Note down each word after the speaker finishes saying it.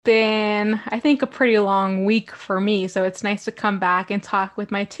been, I think, a pretty long week for me. So it's nice to come back and talk with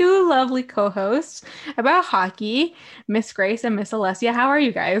my two lovely co-hosts about hockey, Miss Grace and Miss Alessia. How are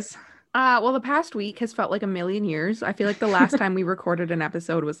you guys? Well, the past week has felt like a million years. I feel like the last time we recorded an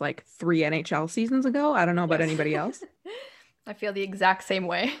episode was like 3 NHL seasons ago. I don't know about Yes. anybody else. I feel the exact same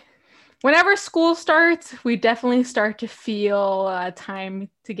way. Whenever school starts, we definitely start to feel time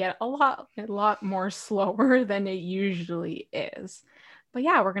to get a lot more slower than it usually is. But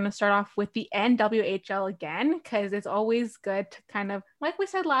yeah, we're going to start off with the NWHL again, because it's always good to kind of, like we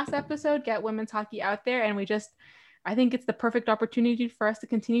said last episode, get women's hockey out there. And I think it's the perfect opportunity for us to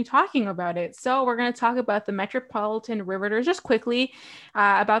continue talking about it. So we're going to talk about the Metropolitan Riveters just quickly,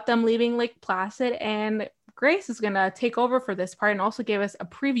 about them leaving Lake Placid. And Grace is going to take over for this part and also give us a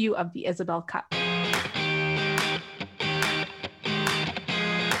preview of the Isabel Cup.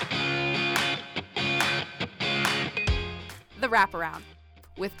 The Wraparound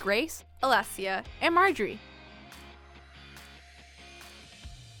with Grace, Alessia. and Marjorie.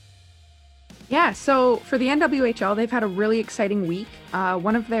 Yeah, so for the NWHL, they've had a really exciting week.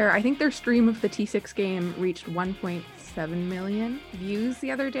 I think their stream of the T6 game reached 1.7 million views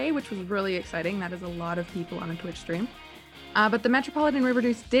the other day, which was really exciting. That is a lot of people on a Twitch stream. But the Metropolitan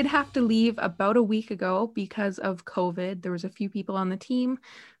Riveters did have to leave about a week ago because of COVID. There was a few people on the team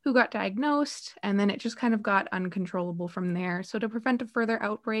who got diagnosed, and then it just kind of got uncontrollable from there. So to prevent a further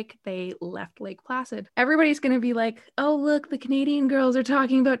outbreak, they left Lake Placid. Everybody's going to be like, oh, look, the Canadian girls are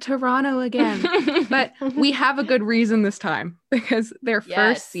talking about Toronto again. But we have a good reason this time, because their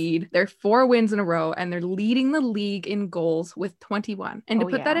first seed, they're 4 wins in a row, and they're leading the league in goals with 21. And to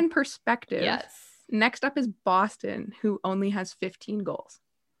put that in perspective, next up is Boston, who only has 15 goals.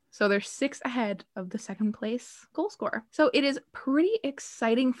 So they're 6 ahead of the second place goal scorer. So it is pretty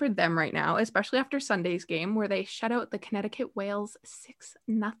exciting for them right now, especially after Sunday's game where they shut out the Connecticut Whales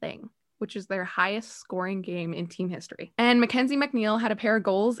 6-0, which is their highest scoring game in team history. And Mackenzie McNeil had a pair of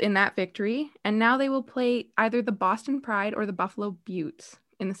goals in that victory. And now they will play either the Boston Pride or the Buffalo Beauts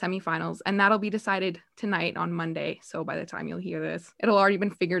in the semifinals, and that'll be decided tonight on Monday. So by the time you'll hear this, it'll already been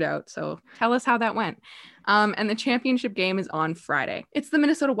figured out. So tell us how that went. And the championship game is on Friday. It's the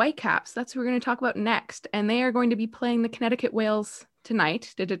Minnesota Whitecaps. That's what we're going to talk about next. And they are going to be playing the Connecticut Whales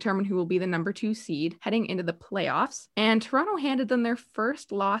tonight to determine who will be the number 2 seed heading into the playoffs. And Toronto handed them their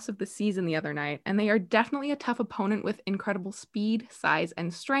first loss of the season the other night, and they are definitely a tough opponent with incredible speed, size,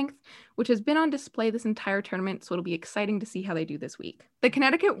 and strength, which has been on display this entire tournament, so it'll be exciting to see how they do this week. The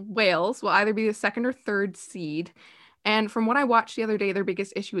Connecticut Whales will either be the 2nd or 3rd seed, and from what I watched the other day, their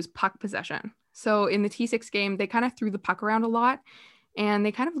biggest issue is puck possession. So in the T6 game, they kind of threw the puck around a lot, and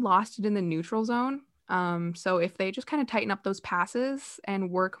they kind of lost it in the neutral zone. So if they just kind of tighten up those passes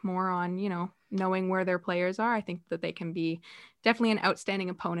and work more on, knowing where their players are, I think that they can be definitely an outstanding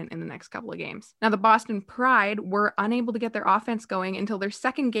opponent in the next couple of games. Now, the Boston Pride were unable to get their offense going until their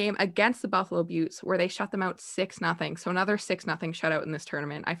second game against the Buffalo Beauts, where they shut them out 6-0. So another 6-0 shutout in this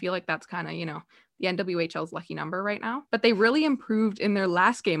tournament. I feel like that's kind of, the NWHL's lucky number right now. But they really improved in their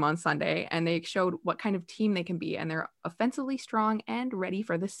last game on Sunday, and they showed what kind of team they can be, and they're offensively strong and ready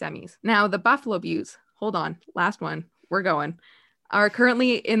for the semis. Now, the Buffalo Beauts, hold on, last one, we're going, are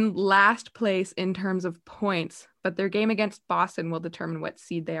currently in last place in terms of points, but their game against Boston will determine what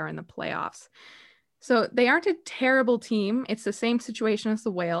seed they are in the playoffs. So they aren't a terrible team. It's the same situation as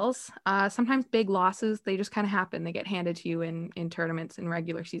the Whales. Sometimes big losses, they just kind of happen. They get handed to you in tournaments, in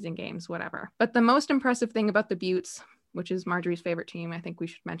regular season games, whatever. But the most impressive thing about the Beauts, which is Marjorie's favorite team, I think we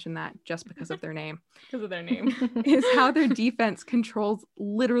should mention that just because of their name. Because of their name. Is how their defense controls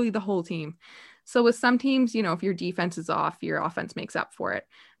literally the whole team. So with some teams, if your defense is off, your offense makes up for it.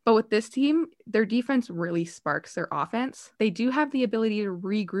 But with this team, their defense really sparks their offense. They do have the ability to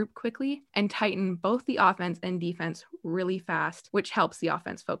regroup quickly and tighten both the offense and defense really fast, which helps the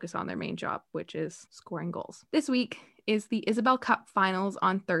offense focus on their main job, which is scoring goals. This week is the Isabel Cup finals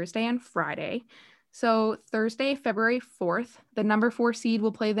on Thursday and Friday. So Thursday, February 4th, the number 4 seed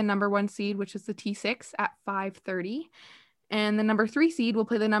will play the number 1 seed, which is the T6 at 5:30. And the number 3 seed will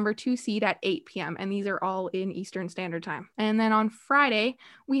play the number 2 seed at 8 p.m. And these are all in Eastern Standard Time. And then on Friday,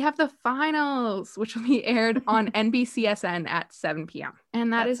 we have the finals, which will be aired on NBCSN at 7 p.m.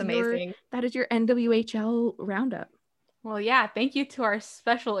 And that's amazing. That is your NWHL roundup. Well, yeah, thank you to our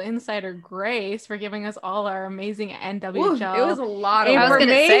special insider, Grace, for giving us all our amazing NWHL It was a lot of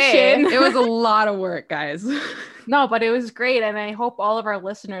information. It was a lot of work, guys. No, but it was great. And I hope all of our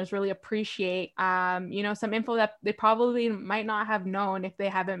listeners really appreciate, some info that they probably might not have known if they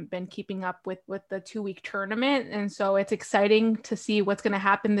haven't been keeping up with the 2-week tournament. And so it's exciting to see what's going to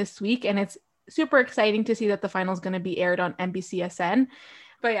happen this week. And it's super exciting to see that the final is going to be aired on NBCSN.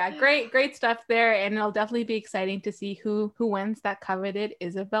 But yeah, great stuff there. And it'll definitely be exciting to see who wins that coveted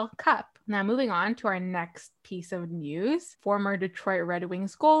Isabel Cup. Now, moving on to our next piece of news. Former Detroit Red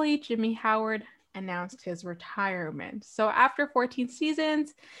Wings goalie Jimmy Howard announced his retirement. So after 14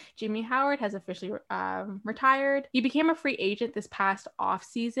 seasons, Jimmy Howard has officially retired. He became a free agent this past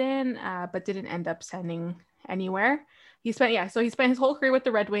offseason, but didn't end up signing anywhere. He spent his whole career with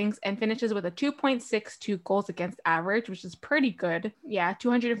the Red Wings and finishes with a 2.62 goals against average, which is pretty good. Yeah,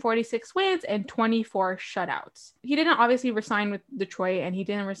 246 wins and 24 shutouts. He didn't obviously resign with Detroit, and he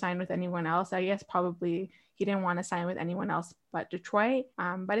didn't resign with anyone else. I guess probably he didn't want to sign with anyone else but Detroit.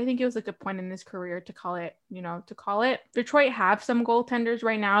 But I think it was a good point in his career to call it. Detroit have some goaltenders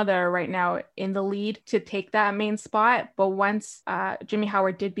right now that are right now in the lead to take that main spot. But once Jimmy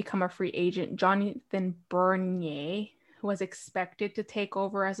Howard did become a free agent, Jonathan Bernier was expected to take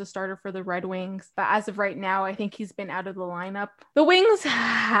over as a starter for the Red Wings. But as of right now, I think he's been out of the lineup. The Wings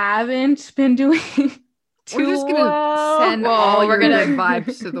haven't been doing too We're just gonna well. send all your good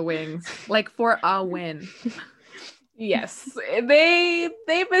vibes to the Wings, like for a win. Yes, they've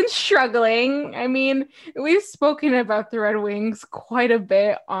been struggling. I mean, we've spoken about the Red Wings quite a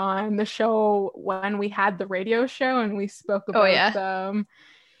bit on the show when we had the radio show, and we spoke about them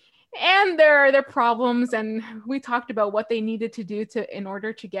and their problems, and we talked about what they needed to do in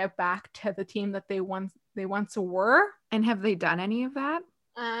order to get back to the team that they once were. And have they done any of that?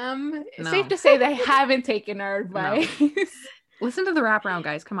 No. Safe to say they haven't taken our advice. No. Listen to the wraparound,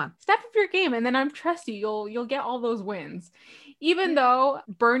 guys. Come on. Step up your game, and then I'm trust you'll get all those wins. Even though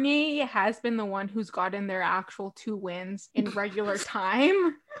Bernier has been the one who's gotten their actual 2 wins in regular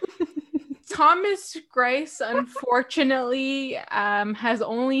time. Thomas Greiss, unfortunately, has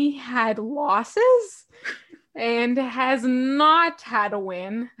only had losses and has not had a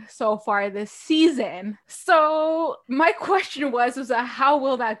win so far this season. So my question was how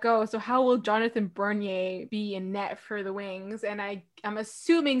will that go? So how will Jonathan Bernier be in net for the Wings? And I'm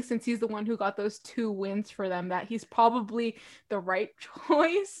assuming, since he's the one who got those 2 wins for them, that he's probably the right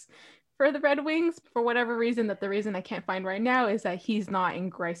choice for the Red Wings. For whatever reason, the reason I can't find right now is that he's not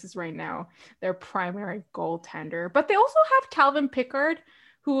in Grice's right now, their primary goaltender. But they also have Calvin Pickard,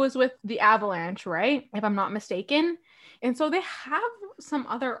 who was with the Avalanche, right? If I'm not mistaken. And so they have some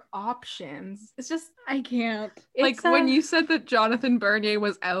other options. It's just, I can't. When you said that Jonathan Bernier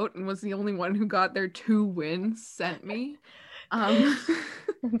was out and was the only one who got their 2 wins sent me. Of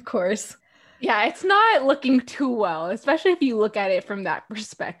course. Yeah, it's not looking too well, especially if you look at it from that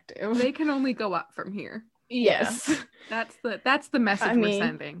perspective. They can only go up from here. Yes. That's the message we're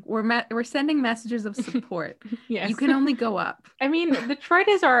sending. We're sending messages of support. Yes. You can only go up. I mean, Detroit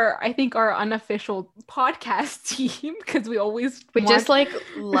is our unofficial podcast team, because we just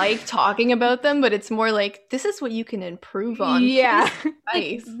like talking about them, but it's more like, this is what you can improve on. Yeah.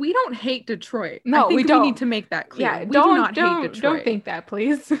 Like, we don't hate Detroit. No, we don't. We need to make that clear. Yeah, we do not hate Detroit. Don't think that,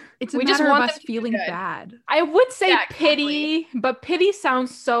 please. It's we just want of us feeling bad. I would say pity, but pity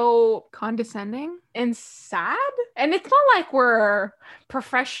sounds so condescending and sad. And it's not like we're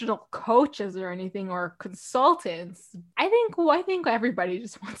professional coaches or anything, or consultants. I think everybody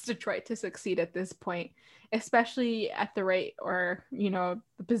just wants Detroit to succeed at this point, especially at the rate, or the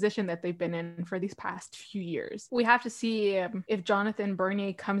position that they've been in for these past few years. We have to see if Jonathan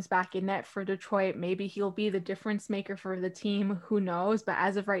Bernier comes back in net for Detroit. Maybe he'll be the difference maker for the team. Who knows? But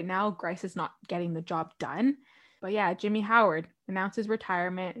as of right now, Greiss is not getting the job done. But yeah, Jimmy Howard announced his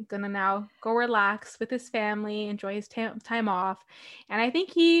retirement, gonna now go relax with his family, enjoy his time off. And I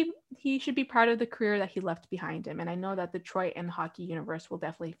think he should be proud of the career that he left behind him. And I know that Detroit and the hockey universe will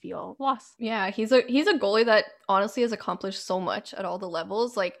definitely feel lost. Yeah, he's a goalie that honestly has accomplished so much at all the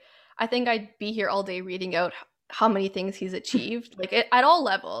levels. Like, I think I'd be here all day reading out how many things he's achieved, at all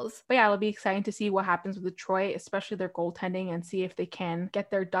levels. But yeah, it'll be exciting to see what happens with Detroit, especially their goaltending, and see if they can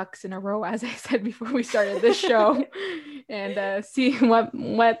get their ducks in a row, as I said before we started this show, and see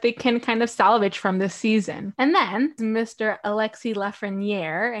what they can kind of salvage from this season. And then Mr. Alexis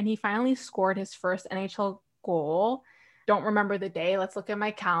Lafreniere, and he finally scored his first NHL goal. Don't remember the day. Let's look at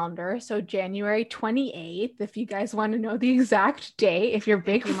my calendar. So January 28th, if you guys want to know the exact day, if you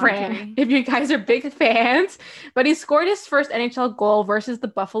guys are big fans. But he scored his first NHL goal versus the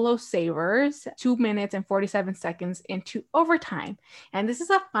Buffalo Sabres, 2 minutes and 47 seconds into overtime. And this is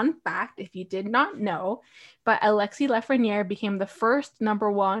a fun fact if you did not know, but Alexis Lafreniere became the first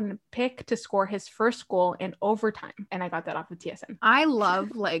 #1 pick to score his first goal in overtime. And I got that off of TSN. I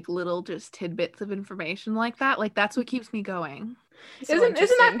love little just tidbits of information like that. That's what keeps me going. Isn't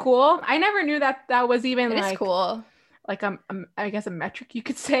that cool? I never knew that was even It's cool. I guess a metric, you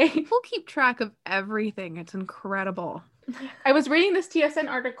could say. People keep track of everything. It's incredible. I was reading this TSN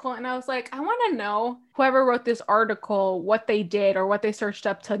article and I was like, I want to know whoever wrote this article, what they did or what they searched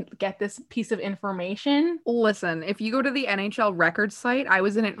up to get this piece of information. Listen, if you go to the NHL records site, I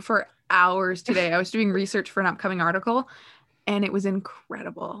was in it for hours today. I was doing research for an upcoming article and it was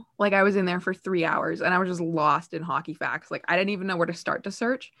incredible. Like I was in there for 3 hours and I was just lost in hockey facts. Like I didn't even know where to start to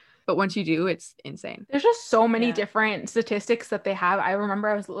search. But once you do, it's insane. There's just so many different statistics that they have. I remember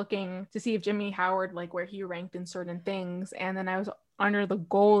I was looking to see if Jimmy Howard, like where he ranked in certain things. And then I was under the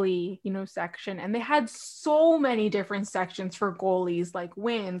goalie, section. And they had so many different sections for goalies, like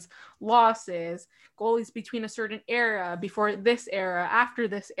wins, losses, goalies between a certain era, before this era, after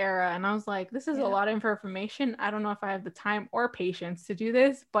this era. And I was like, this is a lot of information. I don't know if I have the time or patience to do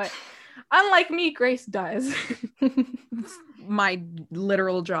this, but unlike me, Grace does. It's my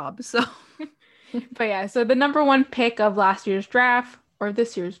literal job. So but yeah, so the number one pick of last year's draft, or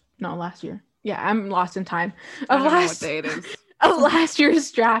this year's, no, last year. Yeah, I'm lost in time. I don't know what day it is. Of last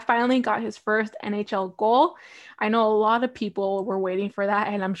year's draft, finally got his first NHL goal. I know a lot of people were waiting for that,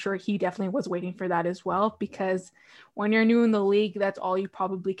 and I'm sure he definitely was waiting for that as well, because when you're new in the league, that's all you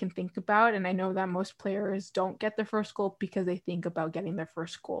probably can think about. And I know that most players don't get their first goal because they think about getting their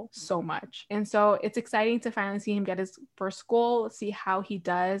first goal so much. And so it's exciting to finally see him get his first goal, see how he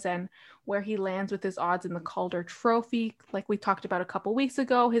does and where he lands with his odds in the Calder Trophy. Like we talked about a couple weeks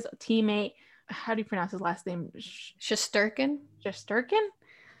ago, his teammate, how do you pronounce his last name? Shesterkin?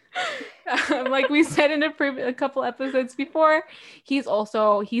 Like we said in a couple episodes before, he's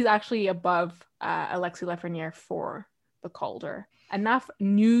actually above Alexis Lafreniere for the Calder. Enough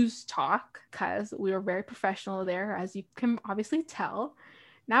news talk, because we were very professional there, as you can obviously tell.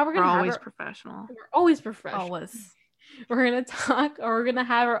 Now we're always professional. We're always professional. Always. We're gonna talk, or we're gonna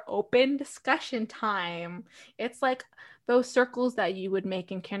have our open discussion time. It's like those circles that you would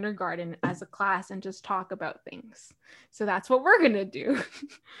make in kindergarten as a class and just talk about things. So that's what we're gonna do.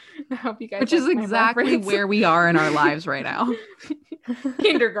 I hope you guys. Which is exactly where we are in our lives right now.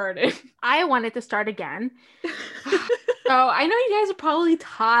 Kindergarten. I wanted to start again. So I know you guys are probably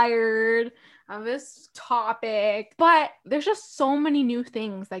tired of this topic, but there's just so many new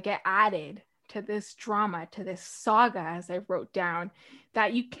things that get added to this drama, to this saga, as I wrote down,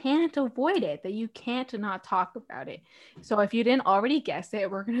 that you can't avoid it, that you can't not talk about it. So if you didn't already guess it,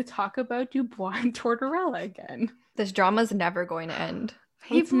 we're going to talk about Dubois and Tortorella again. This drama's never going to end.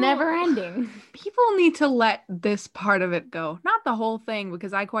 It's never ending. People need to let this part of it go. Not the whole thing,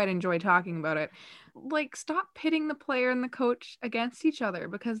 because I quite enjoy talking about it. Like, stop pitting the player and the coach against each other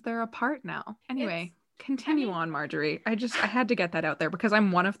because they're apart now. Anyway. Continue on, Marjorie. I had to get that out there because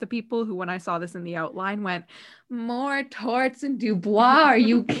I'm one of the people who, when I saw this in the outline, went, more Torts and Dubois. Are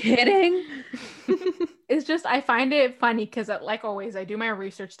you kidding? It's just, I find it funny because, like always, I do my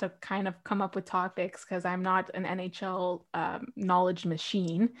research to kind of come up with topics because I'm not an NHL knowledge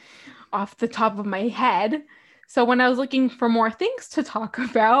machine off the top of my head. So when I was looking for more things to talk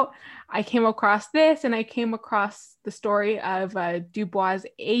about, I came across this, and I came across the story of Dubois'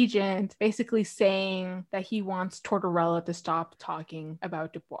 agent basically saying that he wants Tortorella to stop talking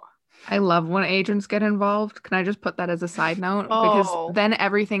about Dubois. I love when agents get involved. Can I just put that as a side note? Because then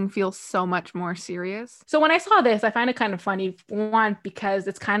everything feels so much more serious. So when I saw this, I find it kind of funny. One, because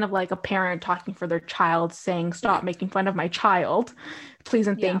it's kind of like a parent talking for their child saying, stop making fun of my child, please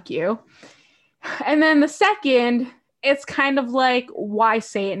and thank you. And then the second, it's kind of like, why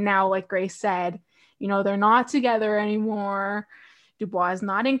say it now? Like Grace said, they're not together anymore. Dubois is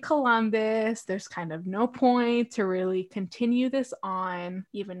not in Columbus. There's kind of no point to really continue this on.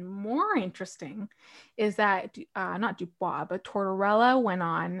 Even more interesting is that not Dubois, but Tortorella went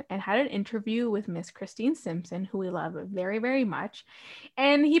on and had an interview with Miss Christine Simpson, who we love very, very much.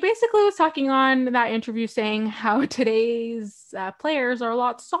 And he basically was talking on that interview saying how today's players are a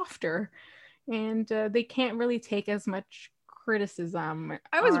lot softer. And they can't really take as much criticism.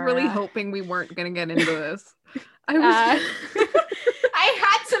 I was really hoping we weren't going to get into this. I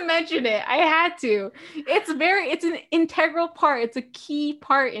had to mention it. I had to. It's an integral part. It's a key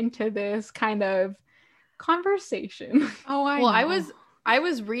part into this kind of conversation. Oh, I know. I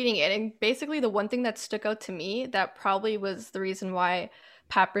was reading it, and basically the one thing that stuck out to me that probably was the reason why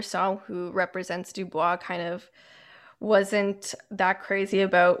Pat Brisson, who represents Dubois, kind of wasn't that crazy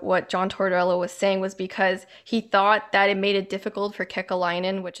about what John Tortorella was saying, was because he thought that it made it difficult for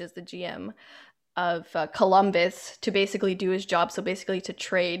Kekalainen, which is the GM of Columbus, to basically do his job. So basically to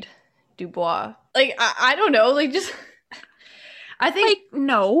trade Dubois. Like, I don't know, like, just I think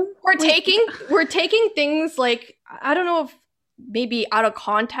no, we're taking things like, I don't know if maybe out of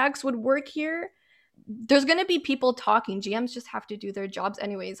context would work here. There's going to be people talking. GMs just have to do their jobs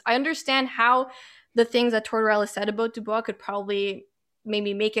anyways. I understand how the things that Tortorella said about Dubois could probably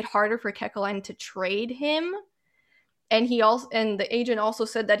maybe make it harder for Kekalainen to trade him. And the agent also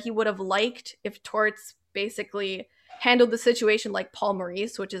said that he would have liked if Torts basically handled the situation like Paul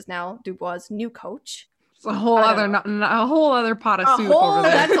Maurice, which is now Dubois' new coach. It's a whole other pot of soup over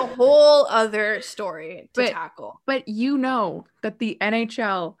there. That's a whole other story to tackle. But you know that the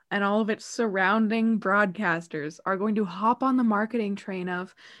NHL and all of its surrounding broadcasters are going to hop on the marketing train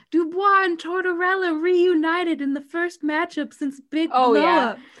of Dubois and Tortorella reunited in the first matchup since Big Blow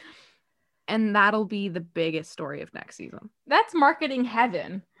Up. And that'll be the biggest story of next season. That's marketing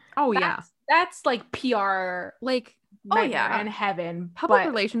heaven. That's like PR, like and heaven. Public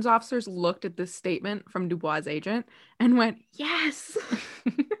relations officers looked at this statement from Dubois' agent and went, yes.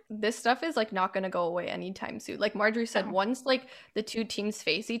 This stuff is like not going to go away anytime soon. Like Marjorie said, once like the two teams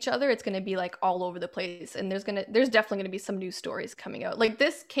face each other, it's going to be like all over the place. And there's definitely going to be some news stories coming out. Like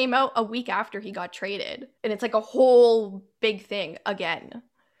this came out a week after he got traded. And it's like a whole big thing again.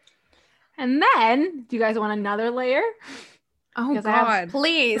 And then, do you guys want another layer? Oh God!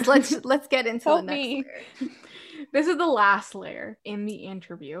 Please, let's get into the next layer. This is the last layer in the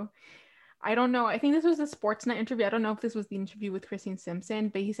interview. I don't know. I think this was a Sportsnet interview. I don't know if this was the interview with Christine Simpson,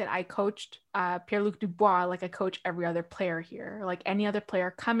 but he said, I coached Pierre-Luc Dubois like I coach every other player here, like any other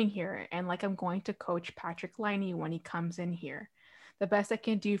player coming here, and like I'm going to coach Patrick Laine when he comes in here. The best I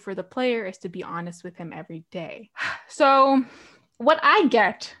can do for the player is to be honest with him every day. So what I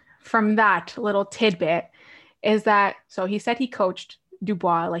get from that little tidbit is that, so he said he coached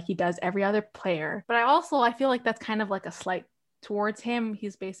Dubois like he does every other player, but I feel like that's kind of like a slight towards him.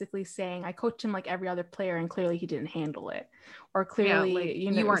 He's basically saying I coached him like every other player and clearly he didn't handle it, or clearly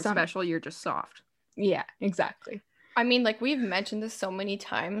you weren't special, you're just soft. Yeah, exactly. I mean, like we've mentioned this so many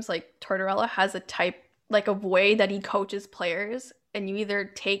times, like Tortorella has a type, like a way that he coaches players, and you either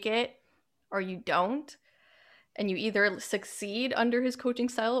take it or you don't. And you either succeed under his coaching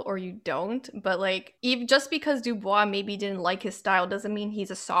style or you don't. But like, just because Dubois maybe didn't like his style doesn't mean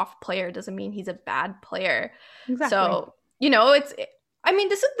he's a soft player, doesn't mean he's a bad player. Exactly. So,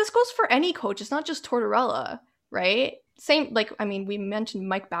 this goes for any coach. It's not just Tortorella, right? Same, like, I mean, we mentioned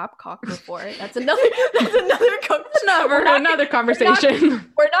Mike Babcock before. That's another coach. Another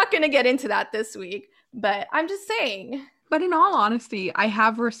conversation. We're not going to get into that this week, but I'm just saying. But in all honesty, I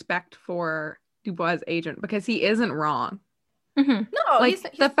have respect for Dubois' agent because he isn't wrong. Mm-hmm. No, like he's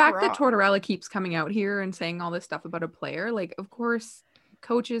the fact wrong. that Tortorella keeps coming out here and saying all this stuff about a player, like of course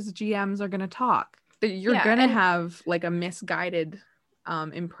coaches, GMs are going to talk. You're going to have like a misguided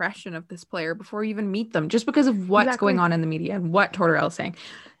impression of this player before you even meet them, just because of what's going on in the media and what Tortorella's saying.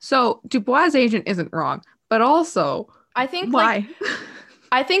 So Dubois' agent isn't wrong, but also I think why?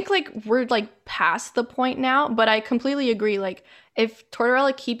 I think like we're like past the point now, but I completely agree. Like if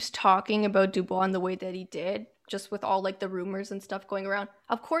Tortorella keeps talking about Dubois in the way that he did, just with all like the rumors and stuff going around,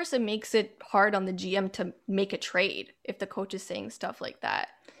 of course it makes it hard on the GM to make a trade if the coach is saying stuff like that.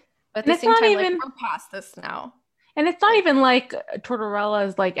 But at the same time, like, we're past this now. And it's not even like Tortorella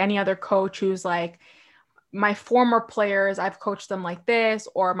is like any other coach who's like, my former players, I've coached them like this,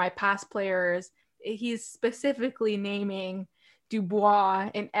 or my past players. He's specifically naming Dubois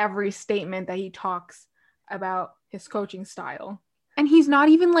in every statement that he talks about his coaching style. And he's not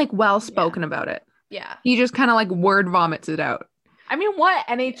even like well-spoken about it. Yeah. He just kind of like word vomits it out. I mean, what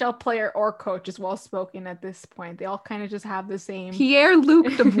NHL player or coach is well-spoken at this point? They all kind of just have the same.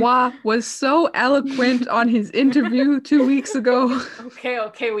 Pierre-Luc Dubois was so eloquent on his interview 2 weeks ago.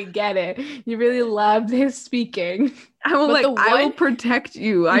 Okay, we get it. You really loved his speaking. I will protect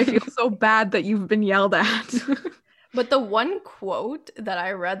you. I feel so bad that you've been yelled at. But the one quote that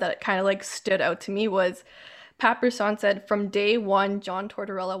I read that kind of like stood out to me was Pat Brisson said, from day one, John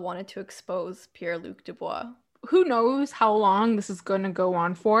Tortorella wanted to expose Pierre-Luc Dubois. Who knows how long this is going to go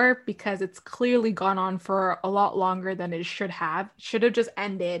on for, because it's clearly gone on for a lot longer than it should have. Should have just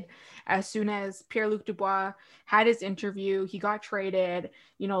ended as soon as Pierre-Luc Dubois had his interview. He got traded.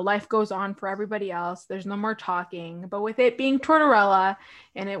 You know, life goes on for everybody else. There's no more talking. But with it being Tortorella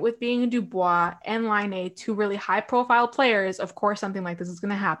and it with being Dubois and Laine, two really high-profile players, of course something like this is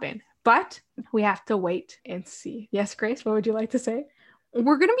going to happen. But we have to wait and see. Yes, Grace, what would you like to say?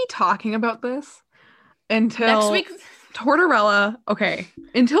 We're going to be talking about this until next week.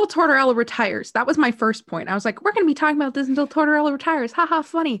 Until Tortorella retires. That was my first point. I was like, we're going to be talking about this until Tortorella retires. Haha,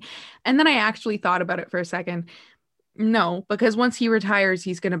 funny. And then I actually thought about it for a second. No, because once he retires,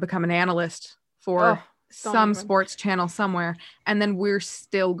 he's going to become an analyst for some sports channel somewhere. And then we're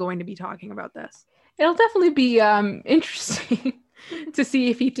still going to be talking about this. It'll definitely be interesting to see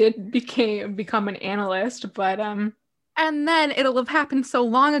if he did become an analyst. But and And then it'll have happened so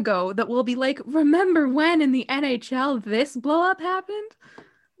long ago that we'll be like, remember when in the NHL this blow up happened?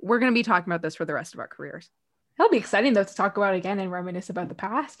 We're going to be talking about this for the rest of our careers. It'll be exciting though to talk about again and reminisce about the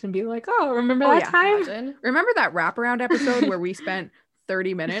past and be like, oh, remember that time? Imagine. Remember that wraparound episode where we spent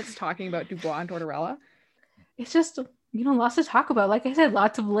 30 minutes talking about Dubois and Tortorella? It's just, lots to talk about. Like I said,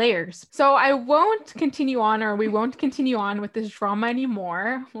 lots of layers. So we won't continue on with this drama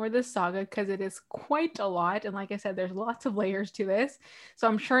anymore or this saga because it is quite a lot. And like I said, there's lots of layers to this. So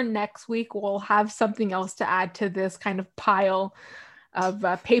I'm sure next week we'll have something else to add to this kind of pile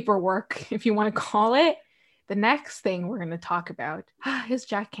of paperwork, if you want to call it. The next thing we're going to talk about is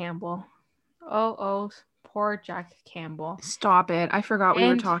Jack Campbell. Oh, poor Jack Campbell. Stop it. I forgot we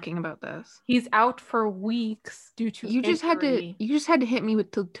were And talking about this. He's out for weeks due to You just had to hit me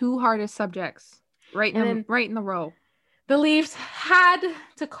with the two hardest subjects right in the row. The Leafs had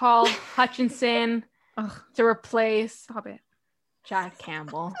to call Hutchinson to replace Stop it. Jack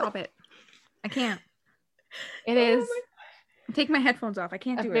Campbell. Stop it. I can't. It is Take my headphones off. I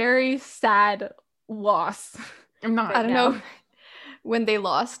can't do it. A very sad loss. I'm not. I don't know. When they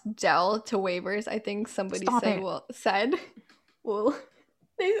lost Dell to waivers, I think somebody who was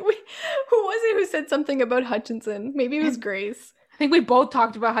it who said something about Hutchinson? Maybe it was Grace. I think we both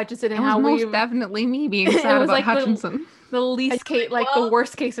talked about Hutchinson and it was how most definitely me being sad about like Hutchinson. The least case, like the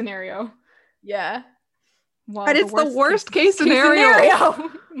worst case scenario. Yeah. Well, but it's the worst case scenario.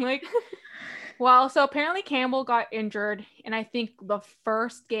 So apparently Campbell got injured, and I think the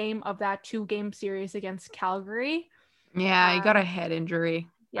first game of that 2-game series against Calgary. Yeah, he got a head injury.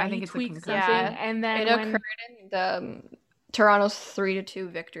 Yeah, I think it's a concussion. Yeah, and then it occurred in the Toronto's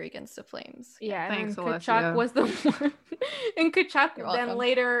 3-2 victory against the Flames. Yeah, thanks, and Kachuk was the one, and Kachuk then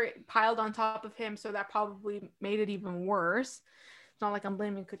later piled on top of him, so that probably made it even worse. It's not like I'm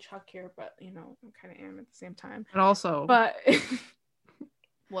blaming Kachuk here, but I kind of am at the same time. But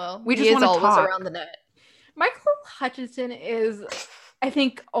well, we just want to talk around the net. Michael Hutchinson is, I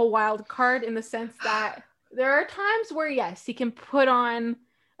think, a wild card in the sense that there are times where, yes, he can put on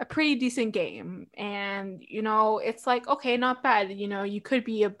a pretty decent game. And, it's like, okay, not bad. You could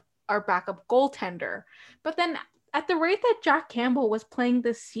be our backup goaltender. But then at the rate that Jack Campbell was playing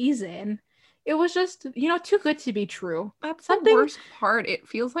this season, it was just, too good to be true. That's the worst part. It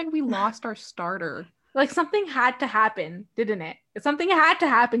feels like we lost our starter. Like something had to happen, didn't it? Something had to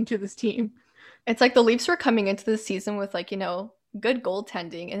happen to this team. It's like the Leafs were coming into the season with good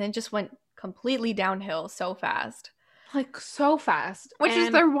goaltending and then just went completely downhill so fast. Like so fast. Which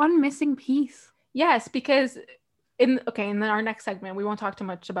is their one missing piece. Yes, because in our next segment, we won't talk too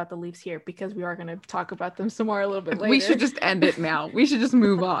much about the Leafs here because we are going to talk about them some more a little bit later. We should just end it now. We should just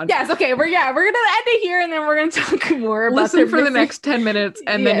move on. Yes, okay. We're going to end it here and then we're going to talk more about Listen for the next 10 minutes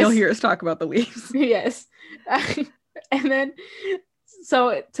and then you'll hear us talk about the Leafs. Yes. And then,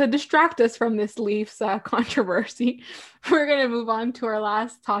 so to distract us from this Leafs controversy, we're going to move on to our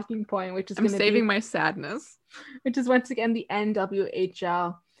last talking point, which is I'm saving my sadness. Which is once again the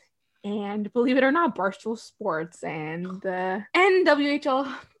NWHL. And believe it or not, Barstool Sports and the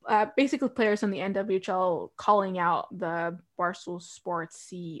NWHL, basically players on the NWHL calling out the Barstool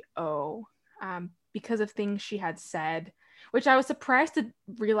Sports CEO because of things she had said, which I was surprised to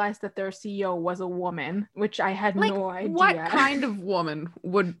realize that their CEO was a woman, which I had no idea. What kind of woman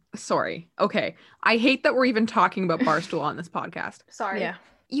would... Sorry. Okay. I hate that we're even talking about Barstool on this podcast. Sorry. Yeah.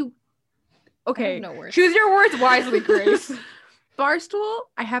 Okay. No words. Choose your words wisely, Grace. Barstool,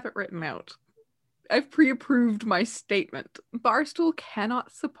 I have it written out. I've pre-approved my statement. Barstool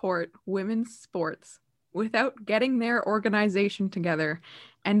cannot support women's sports without getting their organization together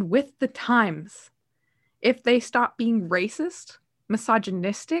and with the times. If they stop being racist,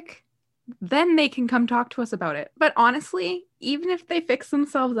 misogynistic, then they can come talk to us about it. But honestly, even if they fix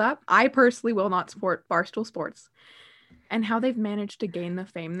themselves up, I personally will not support Barstool Sports. And how they've managed to gain the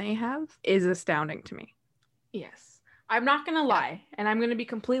fame they have is astounding to me. Yes. I'm not going to lie, and I'm going to be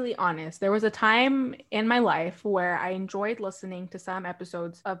completely honest. There was a time in my life where I enjoyed listening to some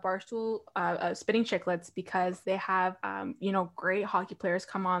episodes of Barstool Spitting Chicklets because they have, great hockey players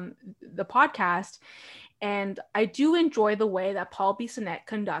come on the podcast. And I do enjoy the way that Paul Bissonnette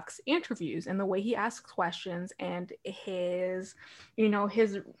conducts interviews and the way he asks questions and his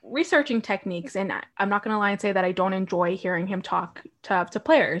researching techniques. And I'm not going to lie and say that I don't enjoy hearing him talk to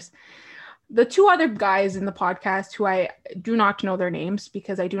players. The two other guys in the podcast who I do not know their names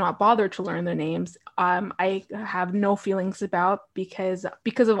because I do not bother to learn their names, I have no feelings about because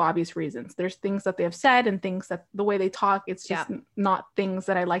of obvious reasons. There's things that they have said and things that the way they talk, it's just not things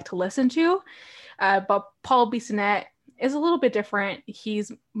that I like to listen to. But Paul Bissonnette is a little bit different.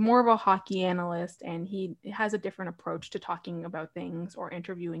 He's more of a hockey analyst, and he has a different approach to talking about things or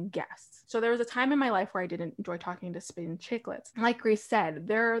interviewing guests. So there was a time in my life where I didn't enjoy talking to Spin Chicklets. Like Grace said,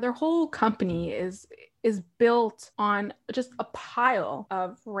 their whole company is built on just a pile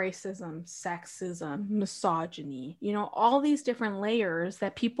of racism, sexism, misogyny, all these different layers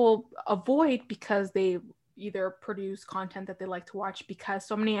that people avoid because they either produce content that they like to watch, because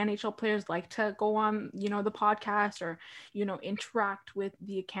so many NHL players like to go on, the podcast or, interact with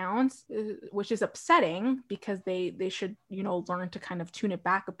the accounts, which is upsetting because they should, learn to kind of tune it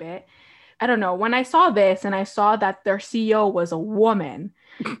back a bit. I don't know. When I saw this and I saw that their CEO was a woman,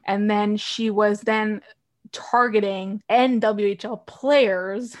 and then she was then targeting NWHL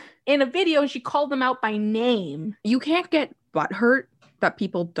players in a video, she called them out by name. You can't get butthurt that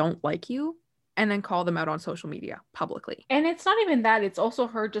people don't like you and then call them out on social media publicly. And it's not even that. It's also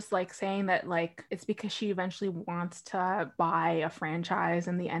her just like saying that like it's because she eventually wants to buy a franchise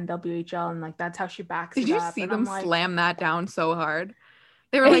in the NWHL, and like that's how she backs it up. Did you see them slam that down so hard?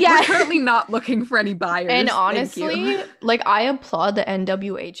 They were like, we're currently not looking for any buyers. And honestly, like I applaud the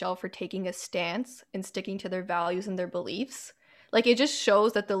NWHL for taking a stance and sticking to their values and their beliefs. Like it just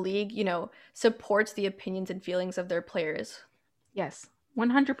shows that the league, supports the opinions and feelings of their players. Yes.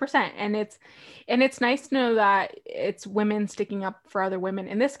 100%. And it's nice to know that it's women sticking up for other women.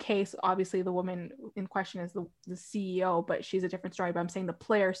 In this case, obviously the woman in question is the CEO, but she's a different story. But I'm saying the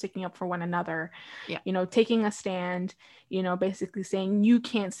players sticking up for one another, taking a stand, basically saying you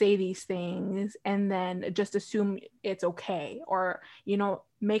can't say these things and then just assume it's okay, or,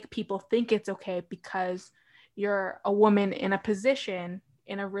 make people think it's okay because you're a woman in a position,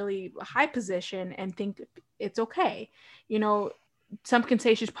 in a really high position, and think it's okay. Some can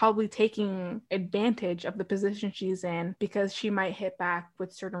say she's probably taking advantage of the position she's in because she might hit back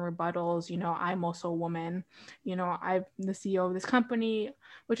with certain rebuttals. I'm also a woman, I'm the CEO of this company,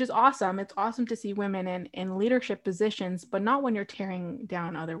 which is awesome. It's awesome to see women in leadership positions, but not when you're tearing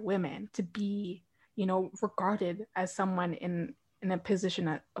down other women to be, regarded as someone in a position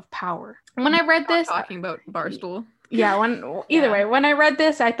of power. When I read this, talking about Barstool. Yeah, way, when I read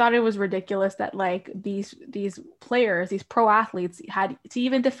this, I thought it was ridiculous that like these players, these pro athletes had to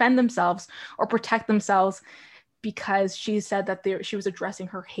even defend themselves or protect themselves because she said that she was addressing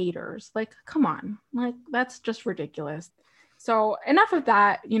her haters. Like, come on, like that's just ridiculous. So enough of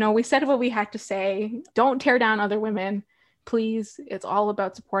that. We said what we had to say. Don't tear down other women, please. It's all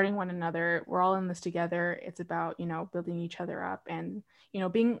about supporting one another. We're all in this together. It's about, building each other up and,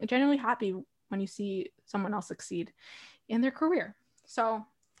 being genuinely happy when you see someone else succeed in their career. So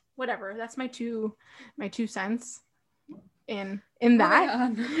whatever, that's my two cents in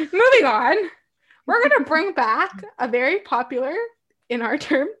that. Moving on, we're going to bring back a very popular in our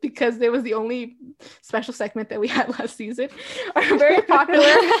term, because it was the only special segment that we had last season, a very popular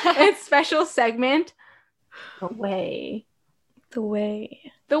and special segment, The Way. The Way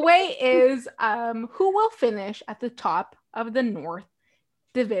is who will finish at the top of the North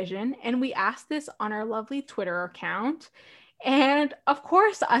Division, and we asked this on our lovely Twitter account, and of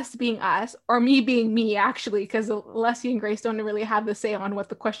course us being us, or me being me actually, because Alessia and Grace don't really have the say on what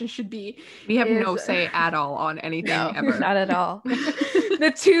the question should be. We have no say at all on anything. Ever. Not at all.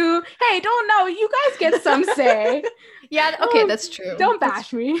 The two, hey, don't know, you guys get some say. Yeah, okay, that's true. Don't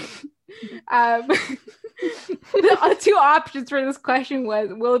bash me. The two options for this question was,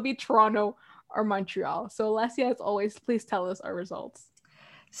 will it be Toronto or Montreal? So Alessia, as always, please tell us our results.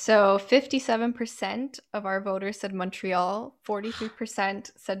 So 57% of our voters said Montreal,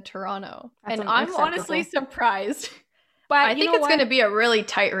 43% said Toronto. And I'm honestly surprised. But I think it's going to be a really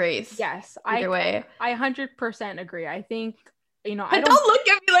tight race. Yes. Either way. I 100% agree. I think, don't look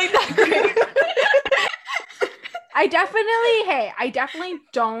at me like that, Grace. I definitely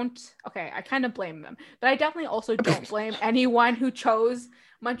don't. Okay, I kind of blame them. But I definitely also don't blame anyone who chose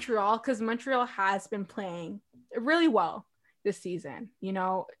Montreal, because Montreal has been playing really well this season.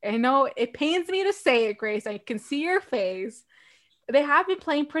 I know it pains me to say it, Grace. I can see your face. They have been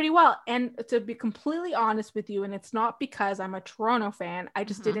playing pretty well. And to be completely honest with you, and it's not because I'm a Toronto fan, I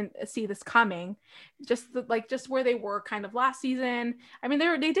just didn't see this coming. Just where they were kind of last season. I mean,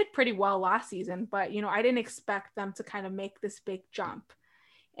 they did pretty well last season, but I didn't expect them to kind of make this big jump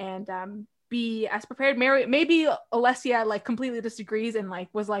and be as prepared. Maybe Alessia like completely disagrees and like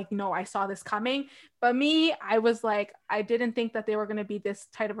was like, no, I saw this coming. But me, I was like, I didn't think that they were going to be this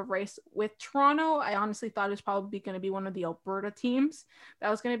tight of a race with Toronto. I honestly thought it was probably going to be one of the Alberta teams that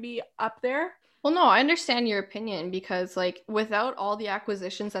was going to be up there. Well, no, I understand your opinion, because like without all the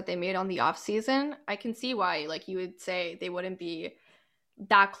acquisitions that they made on the off season, I can see why like you would say they wouldn't be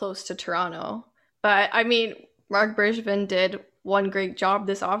that close to Toronto. But I mean, Mark Bergevin did one great job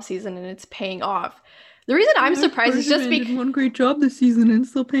this offseason and it's paying off. The reason I'm surprised is just because did one great job this season and it's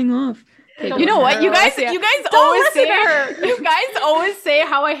still paying off. Okay, Don't you know what? listen to her, Alessia. You guys Don't always listen say to her. you guys always say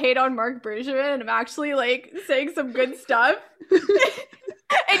how I hate on Mark Bergevin, and I'm actually like saying some good stuff.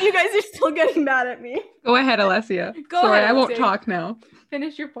 And you guys are still getting mad at me. Go ahead, Alessia. Go Sorry, ahead, I won't Alessia. talk now.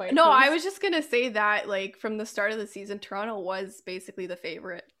 Finish your point. No, please. I was just gonna say that like from the start of the season, Toronto was basically the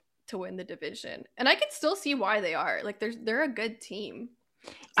favorite to win the division, and I can still see why they are. Like they're a good team.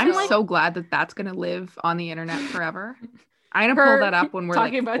 I'm so glad that that's going to live on the internet forever. I'm going to pull that up when we're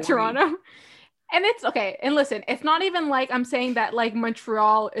talking like about 40. Toronto. And it's okay. And listen, it's not even like I'm saying that like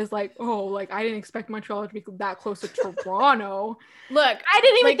Montreal is like, oh, like I didn't expect Montreal to be that close to Toronto. Look, I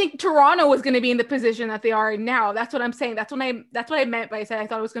didn't even think Toronto was going to be in the position that they are in now. That's what I'm saying. That's what I meant by I said I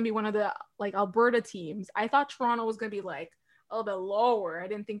thought it was going to be one of the like Alberta teams. I thought Toronto was going to be like a little bit lower. I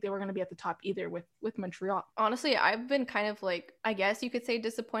didn't think they were going to be at the top either with Montreal. honestly, I've been kind of like, I guess you could say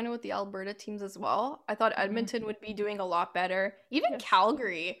disappointed with the Alberta teams as well. I thought Edmonton would be doing a lot better. Even Yes.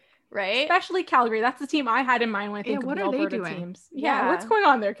 Calgary, right? Especially Calgary. That's the team I had in mind when I think of what the are they Alberta doing? teams. Yeah. What's going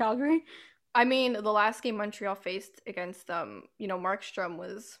on there, Calgary? I mean, the last game Montreal faced against them, Markstrom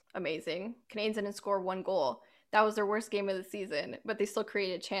was amazing. Canadiens didn't score one goal. That was their worst game of the season, but they still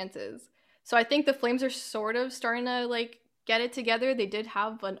created chances. So I think the Flames are sort of starting to like get it together. They did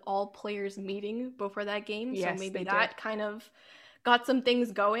have an all players meeting before that game, Yes, so maybe they that did. kind of got some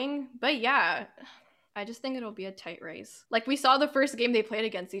things going. But yeah, I just think it'll be a tight race. Like we saw the first game they played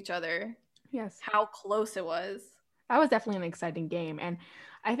against each other, Yes. how close it was. That was definitely an exciting game. And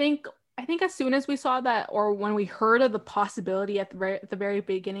I think as soon as we saw that, or when we heard of the possibility at the very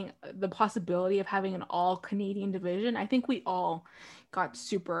beginning, the possibility of having an all Canadian division, I think we all got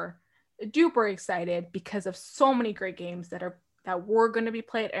super duper excited because of so many great games that were going to be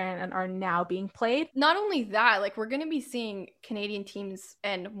played and are now being played. Not only that, like we're going to be seeing Canadian teams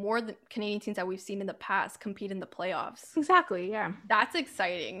and more than Canadian teams that we've seen in the past compete in the playoffs. Exactly. Yeah. That's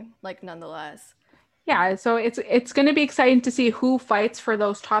exciting, like nonetheless. Yeah, so it's going to be exciting to see who fights for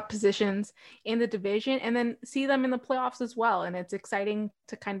those top positions in the division and then see them in the playoffs as well. And it's exciting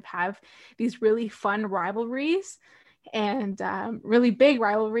to kind of have these really fun rivalries and really big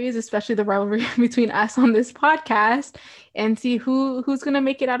rivalries, especially the rivalry between us on this podcast, and see who's going to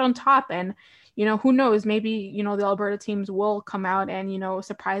make it out on top. And who knows, maybe the Alberta teams will come out and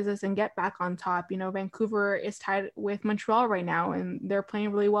surprise us and get back on top. Vancouver is tied with Montreal right now and they're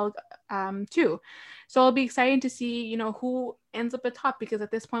playing really well too, so it'll be exciting to see who ends up at top, because at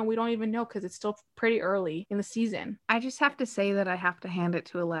this point we don't even know because it's still pretty early in the season. I just have to say that I have to hand it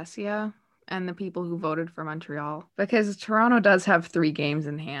to Alessia and the people who voted for Montreal, because Toronto does have 3 games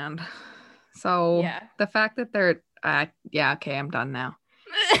in hand. So Yeah. the fact that they're okay, I'm done now.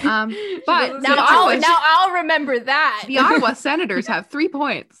 But Now I'll remember that. the Ottawa Senators have 3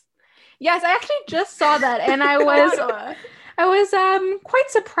 points. Yes, I actually just saw that and I was quite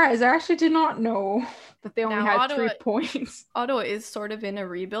surprised. I actually did not know that they only Now, had Ottawa- 3 points. Ottawa is sort of in a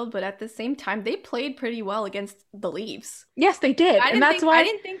rebuild, but at the same time, they played pretty well against the Leafs. Yes, they did. And that's why I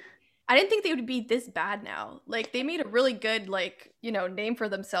didn't think they would be this bad now. Like they made a really good name for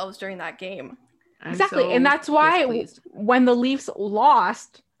themselves during that game. exactly. And that's why when the Leafs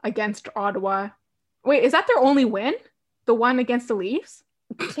lost against Ottawa, wait, is that their only win? The one against the Leafs?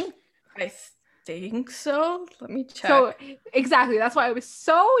 I think so. Let me check. So exactly, that's why I was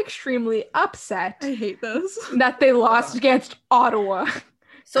so extremely upset I hate those. that they lost against Ottawa.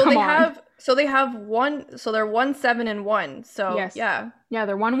 So Come they on. have one. So they're 1-7-1. So Yes. yeah, Yeah,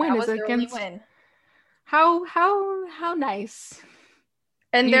 their one win that is was their only against. win. How nice.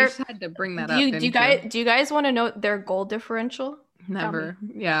 And You they're just had to bring that do up. you didn't do you guys want to know their goal differential? Never.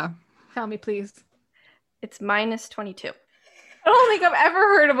 Yeah. Tell me, please. It's -22. I don't think I've ever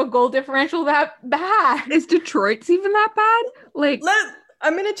heard of a goal differential that bad. Is Detroit's even that bad? Like,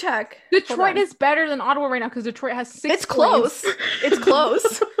 I'm gonna check. Detroit is better than Ottawa right now because Detroit has 6 It's close. points. It's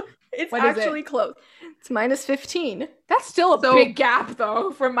close. It's What is it? actually close. It's -15. That's still a So- big gap,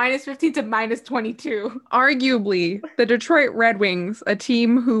 though, from -15 to -22. arguably, the Detroit Red Wings, a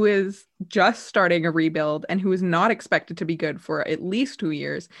team who is just starting a rebuild and who is not expected to be good for at least 2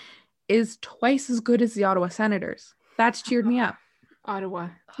 years, is twice as good as the Ottawa Senators. That's cheered me up. Ottawa.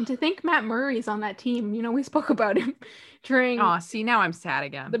 And to think Matt Murray's on that team. We spoke about him during Oh, see, now I'm sad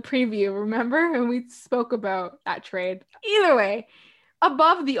again. the preview, remember? And we spoke about that trade. Either way,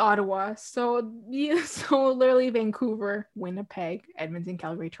 above the Ottawa. So literally Vancouver, Winnipeg, Edmonton,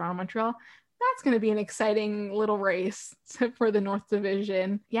 Calgary, Toronto, Montreal. that's going to be an exciting little race for the North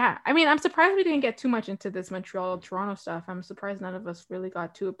Division. Yeah, I mean, I'm surprised we didn't get too much into this Montreal-Toronto stuff. I'm surprised none of us really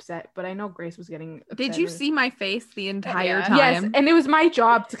got too upset, but I know Grace was getting upset. Did you see my face the entire time? Yes, and it was my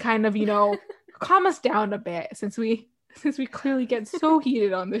job to kind of, calm us down a bit since we clearly get so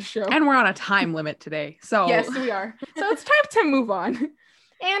heated on this show. And we're on a time limit today, so... Yes, we are. So it's time to move on.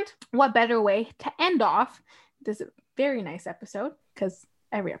 And what better way to end off this very nice episode, because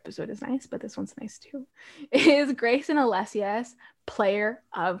every episode is nice, but this one's nice too, is Grace and Alessia's Player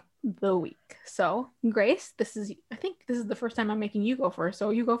of the Week. So, Grace, I think this is the first time I'm making you go first, so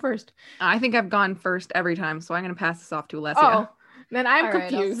you go first. I think I've gone first every time, so I'm going to pass this off to Alessia. Oh, then I'm All right,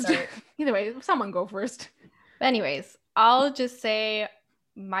 confused. Either way, someone go first. Anyways, I'll just say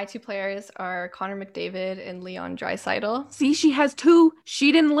my two players are Connor McDavid and Leon Draisaitl. See, she has two.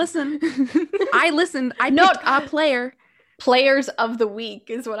 She didn't listen. I listened. I picked a player. Players of the week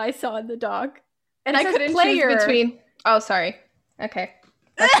is what I saw in the doc. And I couldn't player. choose between... Oh, sorry. Okay.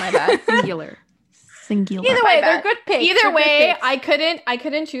 That's my bad. Singular. Either way, they're good picks. Either way, I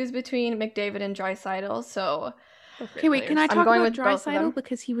couldn't choose between McDavid and Draisaitl, so... Okay, wait, can I talk about Draisaitl?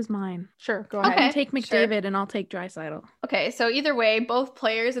 Because he was mine. Sure, go ahead. You can take McDavid and I'll take Draisaitl. Okay, so either way, both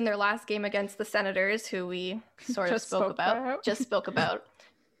players in their last game against the Senators, who we sort of spoke about,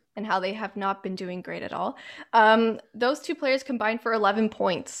 and how they have not been doing great at all. Those two players combined for 11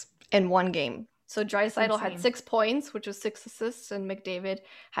 points in one game. So Draisaitl had 6 points, which was 6 assists, and McDavid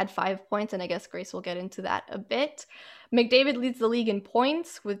had 5 points, and I guess Grace will get into that a bit. McDavid leads the league in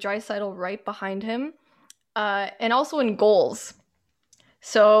points, with Draisaitl right behind him, and also in goals.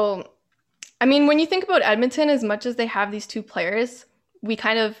 So, I mean, when you think about Edmonton, as much as they have these two players, we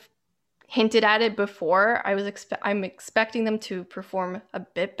kind of hinted at it before. I'm expecting them to perform a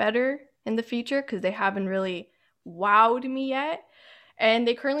bit better in the future because they haven't really wowed me yet. And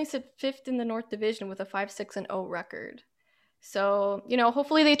they currently sit 5th in the North Division with a 5-6-0 record. So,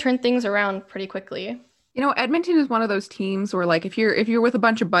 hopefully they turn things around pretty quickly. Edmonton is one of those teams where, like, if you're with a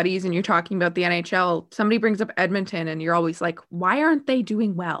bunch of buddies and you're talking about the NHL, somebody brings up Edmonton and you're always like, why aren't they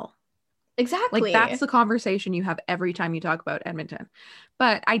doing well? Exactly. Like, that's the conversation you have every time you talk about Edmonton.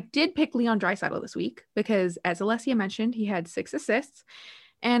 But I did pick Leon Draisaitl this week because, as Alessia mentioned, he had 6 assists.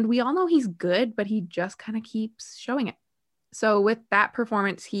 And we all know he's good, but he just kind of keeps showing it. So with that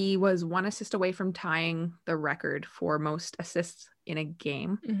performance, he was 1 assist away from tying the record for most assists in a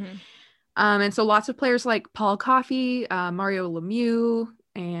game. Mm-hmm. And so lots of players like Paul Coffey, Mario Lemieux,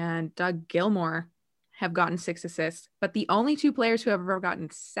 and Doug Gilmour have gotten 6 assists. But the only 2 players who have ever gotten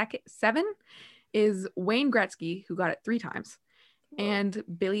 7 is Wayne Gretzky, who got it 3 times, and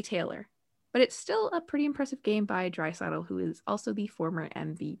Billy Taylor. But it's still a pretty impressive game by Draisaitl, who is also the former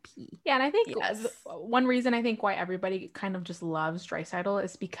MVP. Yeah, and I think one reason I think why everybody kind of just loves Draisaitl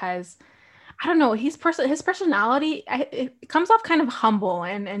is because, I don't know, his personality, it comes off kind of humble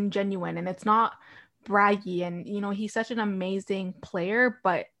and genuine, and it's not braggy. And, he's such an amazing player,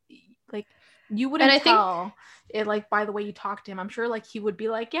 but, like, you wouldn't tell it, like, by the way you talk to him. I'm sure, like, he would be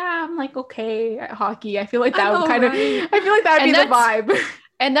like, yeah, I'm, like, okay at hockey. I feel like that would kind of, I feel like that would be the vibe.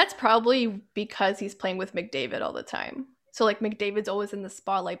 And that's probably because he's playing with McDavid all the time. So, like, McDavid's always in the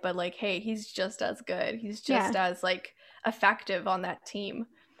spotlight, but, like, hey, he's just as good. He's just as, like, effective on that team.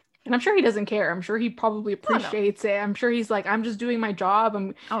 And I'm sure he doesn't care. I'm sure he probably appreciates it. I'm sure he's like, I'm just doing my job.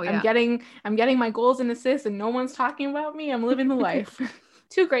 I'm getting my goals and assists, and no one's talking about me. I'm living the life.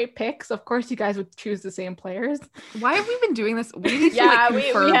 2 great picks. Of course, you guys would choose the same players. Why have we been doing this? We need to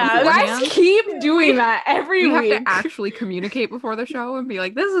confirm. You guys keep doing that every week. We have to actually communicate before the show and be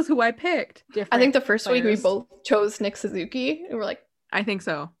like, this is who I picked. I think the first week we both chose Nick Suzuki, and we're like, I think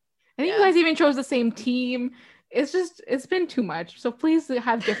so. I think you guys even chose the same team. It's been too much. So please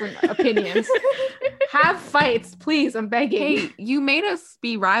have different opinions. Have fights, please. I'm begging. Hey, you made us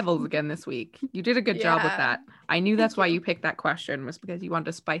be rivals again this week. You did a good job with that. I knew that's why you picked that question, was because you wanted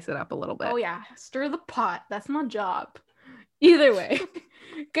to spice it up a little bit. Oh yeah, stir the pot. That's my job. Either way,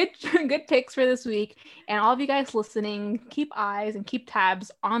 good picks for this week. And all of you guys listening, keep eyes and keep tabs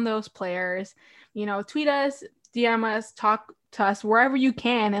on those players. Tweet us, DM us, talk to us wherever you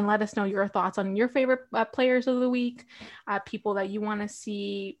can, and let us know your thoughts on your favorite players of the week, people that you want to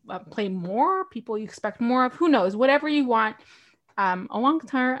see play more, people you expect more of, who knows, whatever you want,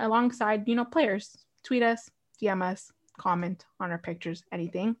 alongside players. Tweet us, DM us, comment on our pictures,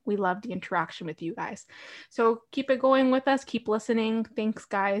 anything. We love the interaction with you guys, so keep it going with us, keep listening. Thanks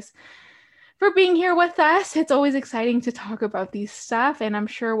guys for being here with us. It's always exciting to talk about these stuff, and I'm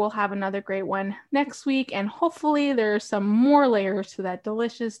sure we'll have another great one next week, and hopefully there's some more layers to that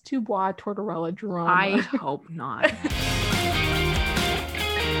delicious Dubois tortorella drama. I hope not.